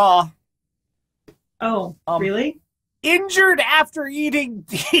 Not raw. Oh, really? Injured after eating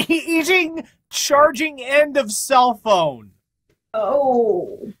charging end of cell phone.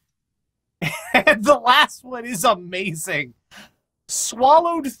 Oh. And the last one is amazing.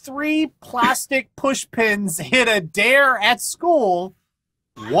 Swallowed 3 plastic push pins, hit a dare at school,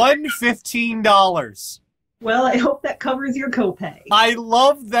 won $15. Well, I hope that covers your copay. I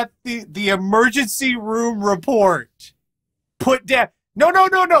love that the emergency room report put down. No.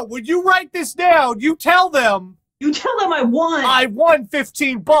 When you write this down, you tell them. You tell them I won. I won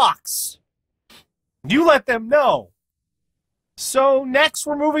 $15. You let them know. So next,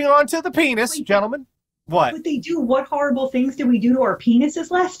 we're moving on to the penis, gentlemen. What? What they do? What horrible things did we do to our penises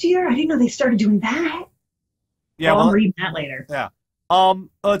last year? I didn't know they started doing that. Yeah, well, I'm reading that later. Yeah.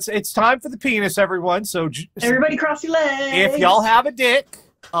 It's time for the penis, everyone. So everybody, cross your legs. If y'all have a dick,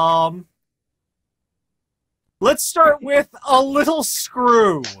 let's start with a little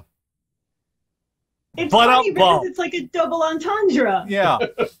screw. It's funny because it's like a double entendre. Yeah.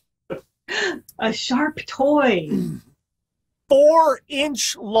 A sharp toy.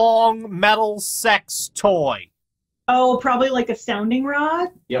 4-inch long metal sex toy. Oh, probably like a sounding rod?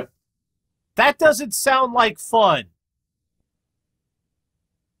 Yep. That doesn't sound like fun.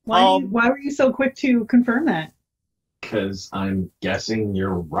 Why were you so quick to confirm that? Because I'm guessing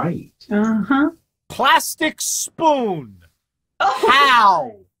you're right. Uh-huh. Plastic spoon.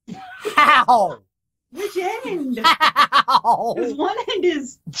 Oh, How? Which end? How? Because one end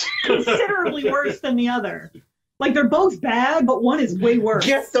is considerably worse than the other. Like, they're both bad, but one is way worse.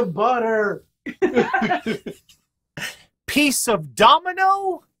 Get the butter. Piece of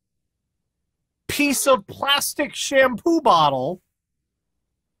domino. Piece of plastic shampoo bottle.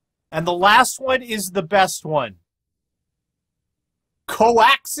 And the last one is the best one.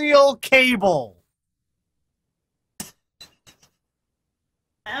 Coaxial cable.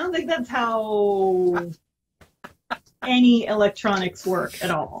 I don't think that's how any electronics work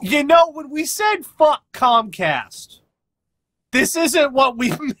at all. You know, when we said fuck Comcast, this isn't what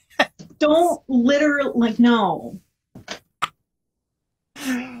we meant. Don't literally, like, no.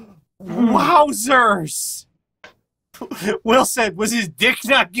 Wowzers. Will said, was his dick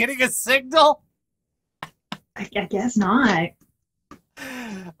not getting a signal? I guess not.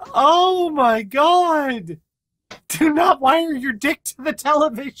 Oh my God. Do not wire your dick to the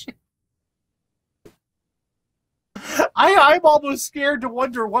television. I'm almost scared to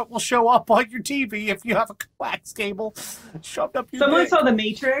wonder what will show up on your TV if you have a coax cable shoved up your Someone dick. saw The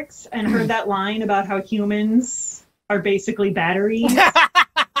Matrix and heard that line about how humans are basically batteries.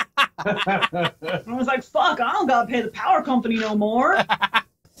 I was like, fuck, I don't gotta pay the power company no more.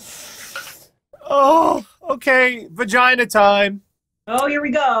 Oh, okay. Vagina time. Oh, here we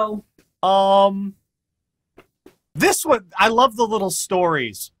go. This one, I love the little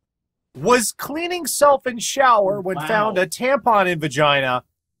stories. Was cleaning self in shower when found a tampon in vagina.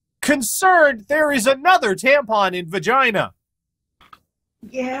 Concerned there is another tampon in vagina.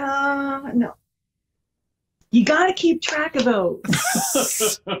 Yeah, no. You gotta keep track of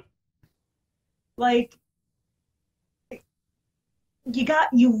those. Like,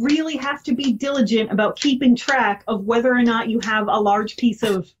 you really have to be diligent about keeping track of whether or not you have a large piece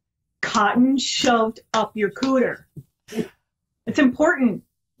of cotton shoved up your cooter. It's important.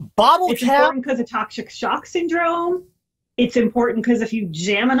 It's important because of toxic shock syndrome. It's important because if you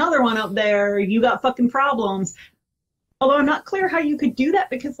jam another one up there, you got fucking problems. Although I'm not clear how you could do that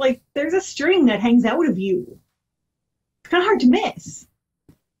because, like, there's a string that hangs out of you. It's kind of hard to miss.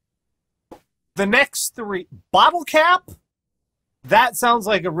 The next three. Bottle cap? That sounds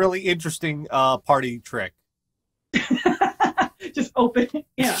like a really interesting party trick. Just open it.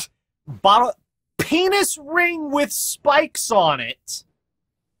 Yeah. Bottle. Penis ring with spikes on it.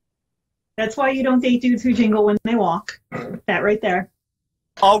 That's why you don't date dudes who jingle when they walk. That right there.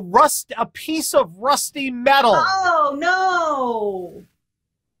 A piece of rusty metal. Oh, no.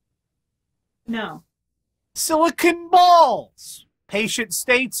 No. Silicon balls. Patient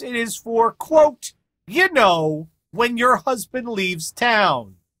states it is for, quote, you know, when your husband leaves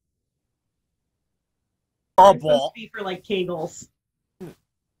town. A It's supposed ball. to be for, like, kegels.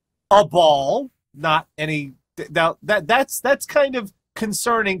 A ball. Not any. Now, that's kind of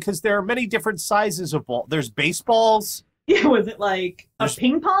concerning because there are many different sizes of ball. There's baseballs. Yeah, was it like a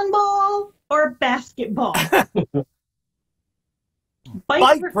ping pong ball or a basketball?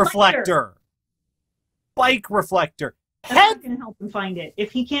 Bike reflector. Bike reflector. That's not going to help him find it.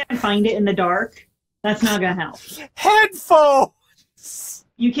 If he can't find it in the dark, that's not going to help. Headphones.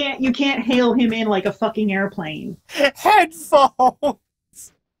 You can't hail him in like a fucking airplane. Headphones.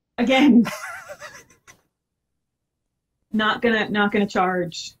 Again. Not gonna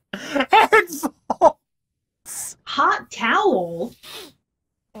charge. Headphones. Hot towel.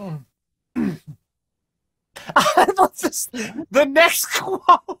 I love this. The next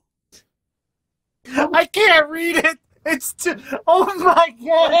quote. I can't read it. It's too. Oh my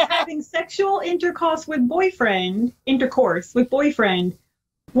God. Was having sexual intercourse with boyfriend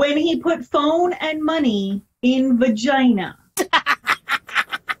when he put phone and money in vagina.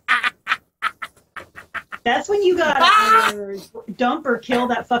 That's when you gotta either dump or kill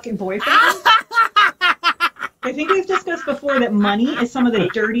that fucking boyfriend. I think we've discussed before that money is some of the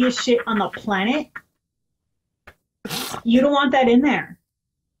dirtiest shit on the planet. You don't want that in there.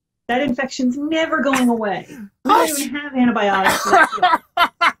 That infection's never going away. We don't even have antibiotics.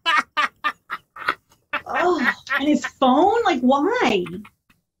 Oh, and his phone? Like, why?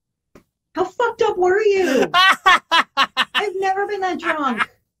 How fucked up were you? I've never been that drunk.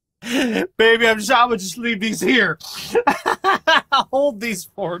 Baby, I'm gonna just leave these here. Hold these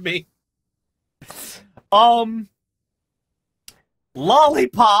for me.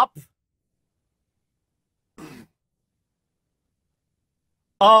 Lollipop.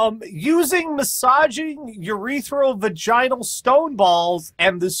 Using massaging urethral vaginal stone balls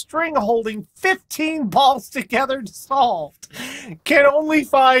and the string holding 15 balls together dissolved. Can only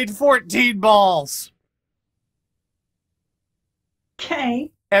find 14 balls.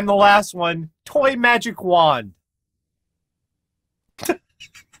 Okay. And the last one, toy magic wand.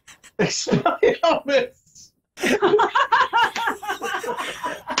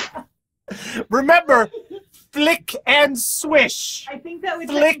 Remember, flick and swish. I think that would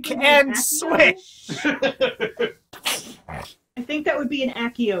Flick and swish. I think that would be an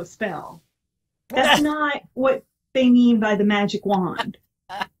Accio spell. That's not what they mean by the magic wand.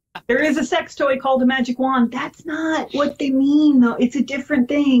 There is a sex toy called a magic wand. That's not what they mean, though. It's a different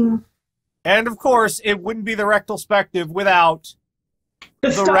thing. And of course, it wouldn't be the rectalspective without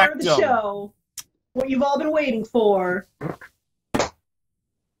The star rectum. of the show. What you've all been waiting for.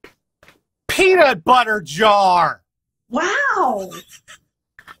 Peanut butter jar. Wow.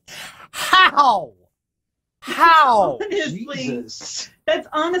 How? Honestly, Jesus. that's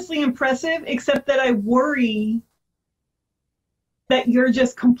honestly impressive, except that I worry that you're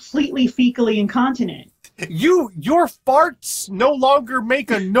just completely fecally incontinent. Your farts no longer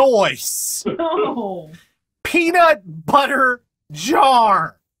make a noise. No. Peanut butter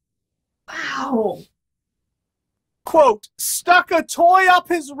jar. Wow. Quote, stuck a toy up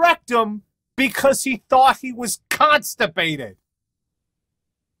his rectum because he thought he was constipated.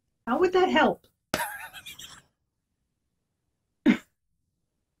 How would that help? That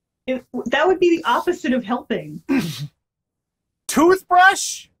would be the opposite of helping.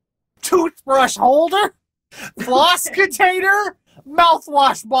 Toothbrush? Toothbrush holder? Floss container?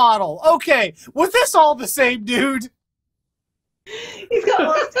 Mouthwash bottle. Okay, was this all the same dude? He's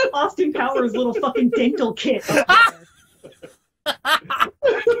got Austin Powers' little fucking dental kit.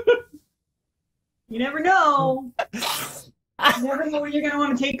 You never know. You never know when you're going to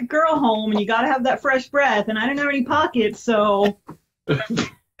want to take a girl home, and you got to have that fresh breath. And I don't have any pockets, so.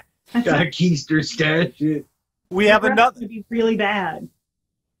 Got a keister stash it. We have another. Would be really bad.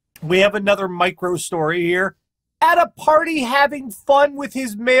 We have another micro story here. At a party having fun with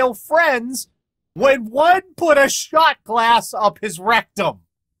his male friends when one put a shot glass up his rectum.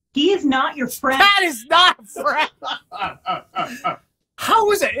 He is not your friend. That is not a friend. How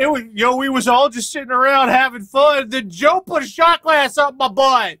was it? It was, we was all just sitting around having fun. Then Joe put a shot glass up my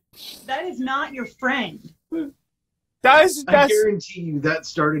butt. That is not your friend. That's I guarantee you that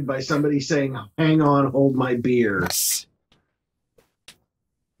started by somebody saying, hang on, hold my beer.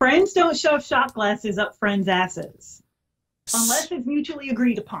 Friends don't shove shot glasses up friends' asses. Unless it's mutually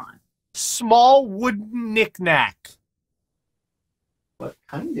agreed upon. Small wooden knick-knack. What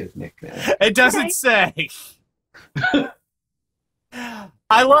kind of knick-knack? It doesn't say.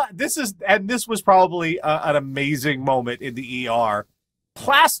 I love this this was probably an amazing moment in the ER.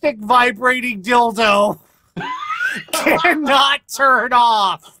 Plastic vibrating dildo cannot turn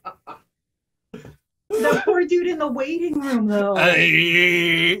off. The poor dude in the waiting room, though.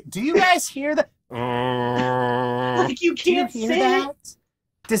 Do you guys hear that? Like you Do you can't hear sit. that?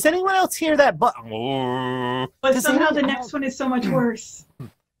 Does anyone else hear that? But Somehow the next one is so much worse.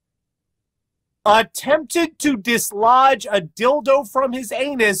 attempted to dislodge a dildo from his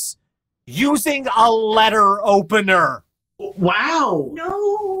anus using a letter opener. Wow.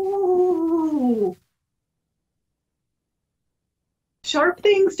 No. Sharp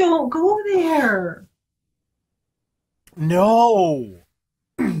things don't go there. No.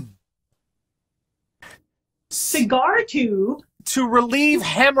 Cigar tube. To relieve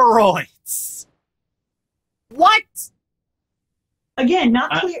hemorrhoids. What? Again,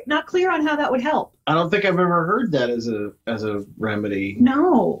 not clear on how that would help. I don't think I've ever heard that as a remedy.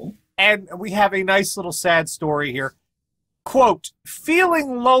 No. And we have a nice little sad story here. Quote,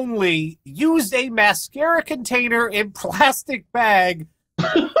 feeling lonely, used a mascara container in plastic bag,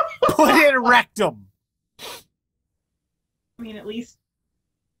 put in rectum. I mean, at least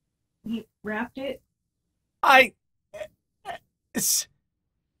he wrapped it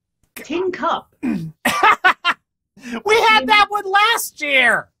Tin Cup. We had that one last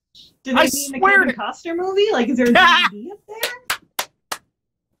year. Do they mean the Kevin Costner movie? Like, is there a DVD up there?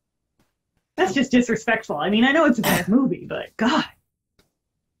 That's just disrespectful. I mean, I know it's a bad movie, but God.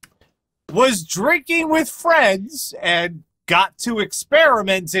 Was drinking with friends and got to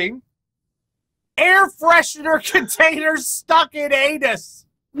experimenting. Air freshener containers stuck in anus.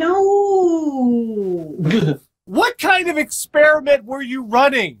 No. What kind of experiment were you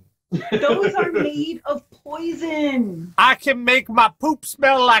running? Those are made of poison. I can make my poop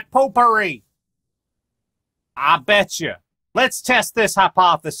smell like potpourri. I bet you. Let's test this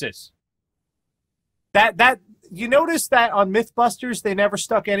hypothesis. You notice that on Mythbusters they never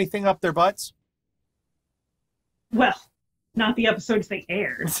stuck anything up their butts? Well, not the episodes they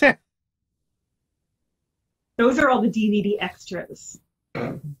aired. Those are all the DVD extras.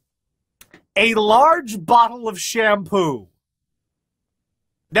 A large bottle of shampoo.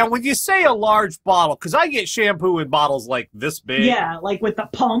 Now, when you say a large bottle, because I get shampoo in bottles like this big. Yeah, like with the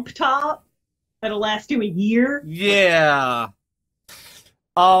pump top that'll last you a year. Yeah.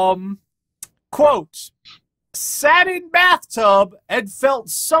 Quote, sat in bathtub and felt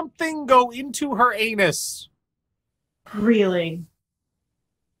something go into her anus. Really?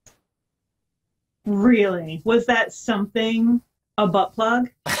 Really? Was that something a butt plug?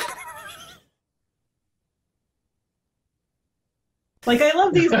 Like, I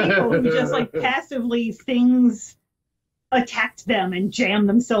love these people who just, like, passively things attacked them and jammed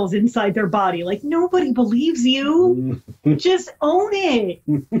themselves inside their body. Like, nobody believes you. Just own it.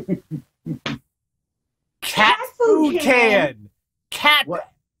 Cat food can. Cat.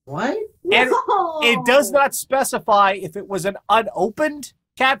 What? And No. it does not specify if it was an unopened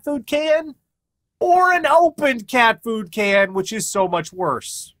cat food can or an opened cat food can, which is so much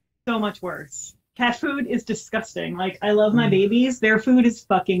worse. So much worse. Cat food is disgusting. Like, I love my babies. Their food is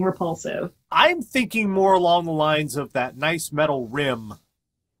fucking repulsive. I'm thinking more along the lines of that nice metal rim.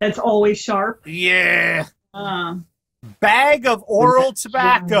 That's always sharp. Yeah. Bag of oral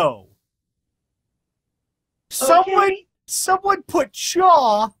tobacco. Okay. Someone put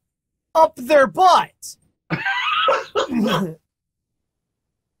chaw up their butt.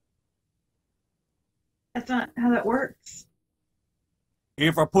 That's not how that works.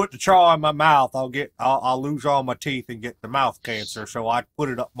 If I put the chaw in my mouth, I'll lose all my teeth and get the mouth cancer. So I put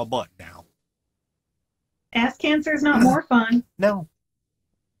it up my butt now. Ass cancer is not more fun. No.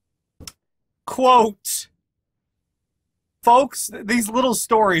 Quote, folks, these little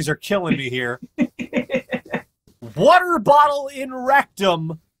stories are killing me here. Water bottle in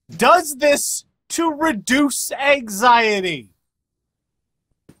rectum does this to reduce anxiety.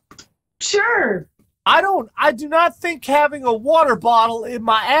 Sure. I do not think having a water bottle in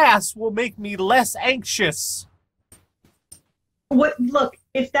my ass will make me less anxious. Look,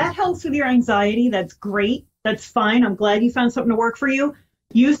 if that helps with your anxiety, that's great. That's fine. I'm glad you found something to work for you.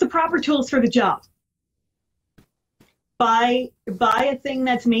 Use the proper tools for the job. Buy a thing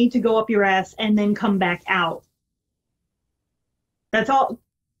that's made to go up your ass and then come back out. That's all.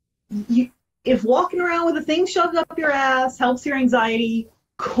 If walking around with a thing shoved up your ass helps your anxiety,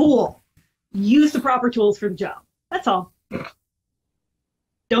 cool. Use the proper tools for the job. That's all.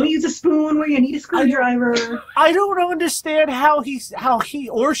 Don't use a spoon where you need a screwdriver. I don't understand how he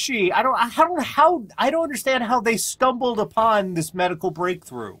or she. I don't understand how they stumbled upon this medical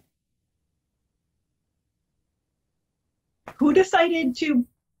breakthrough. Who decided to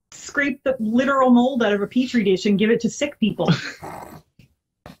scrape the literal mold out of a petri dish and give it to sick people?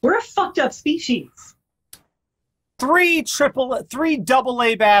 We're a fucked up species. 3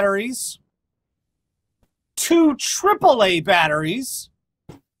 AA batteries, 2 AAA batteries,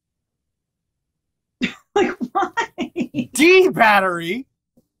 Like, why? D battery.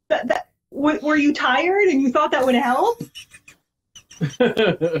 Were you tired and you thought that would help?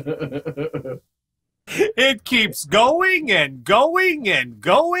 It keeps going and going and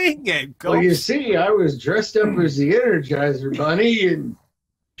going and going. Well, you see, I was dressed up as the Energizer Bunny, and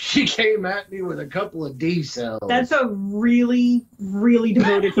she came at me with a couple of D cells. That's a really, really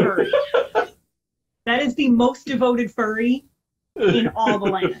devoted furry. That is the most devoted furry in all the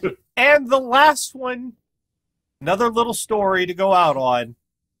land. And the last one, another little story to go out on.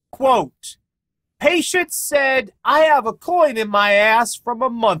 Quote, patient said, I have a coin in my ass from a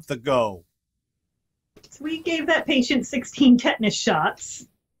month ago. So we gave that patient 16 tetanus shots.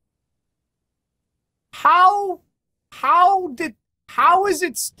 How is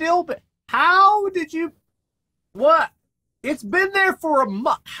it still, how did you, what? It's been there for a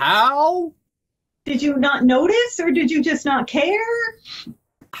month. How? Did you not notice or did you just not care?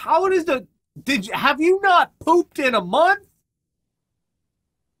 How does Have you not pooped in a month?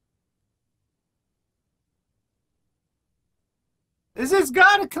 This has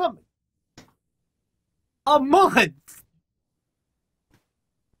got to come a month.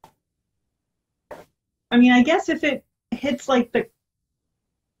 I mean, I guess if it hits like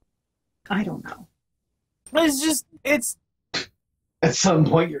I don't know. It's At some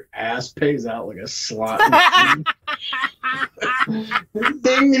point, your ass pays out like a slot machine.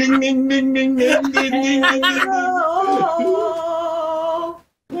 Ding, ding, ding, ding, ding, ding, ding, ding, ding.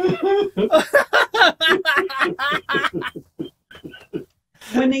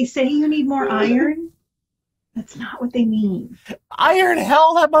 When they say you need more iron, that's not what they mean. iron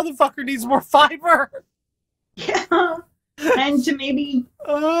hell, that motherfucker needs more fiber. Yeah. And to maybe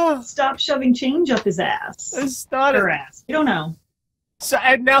stop shoving change up his ass. It's not her ass. You don't know. So,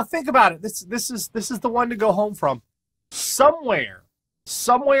 and now think about it. This is the one to go home from. Somewhere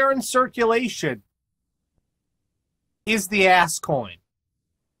in circulation is the ass coin.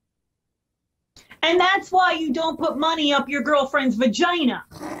 And that's why you don't put money up your girlfriend's vagina.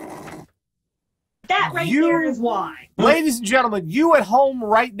 That right there is why. Ladies and gentlemen, you at home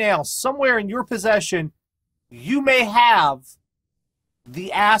right now, somewhere in your possession, you may have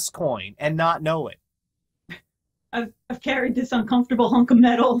the ass coin and not know it. I've carried this uncomfortable hunk of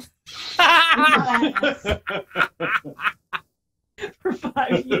metal for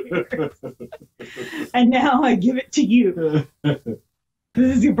 5 years. And now I give it to you.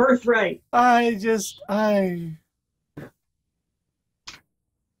 This is your birthright.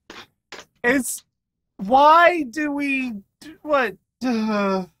 It's, why do we, what?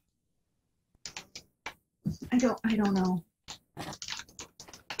 I don't know.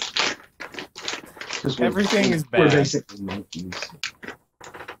 Everything is bad. We're basically monkeys.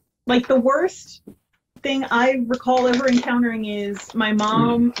 Like, the worst thing I recall ever encountering is my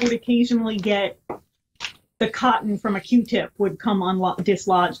mom would occasionally get the cotton from a Q-tip would come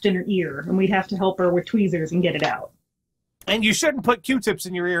dislodged in her ear, and we'd have to help her with tweezers and get it out. And you shouldn't put Q-tips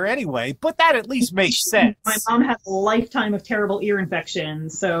in your ear anyway, but that at least makes sense. My mom had a lifetime of terrible ear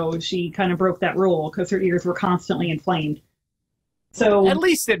infections, so she kind of broke that rule because her ears were constantly inflamed. So at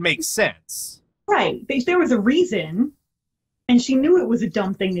least it makes sense. Right. There was a reason, and she knew it was a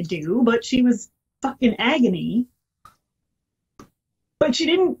dumb thing to do, but she was fucking agony. But she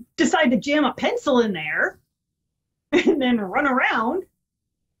didn't decide to jam a pencil in there and then run around.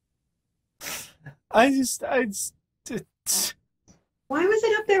 Why was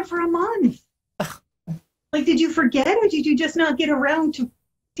it up there for a month? Like, did you forget, or did you just not get around to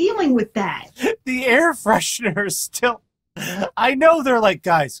dealing with that? The air freshener is still... I know they're like,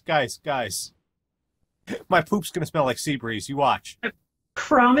 guys. My poop's going to smell like sea breeze. You watch. I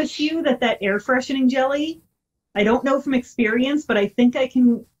promise you that air freshening jelly, I don't know from experience, but I think I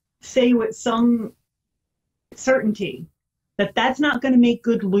can say with some certainty that that's not going to make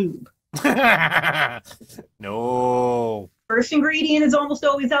good lube. No. First ingredient is almost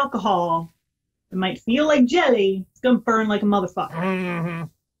always alcohol. It might feel like jelly. It's going to burn like a motherfucker. Mm-hmm.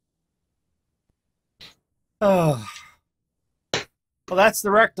 Oh. Well, that's the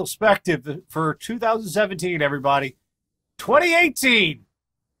rectalspective for 2017, everybody. 2018.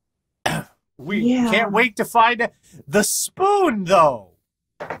 We can't wait to find out. The spoon, though.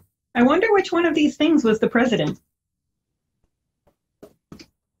 I wonder which one of these things was the president.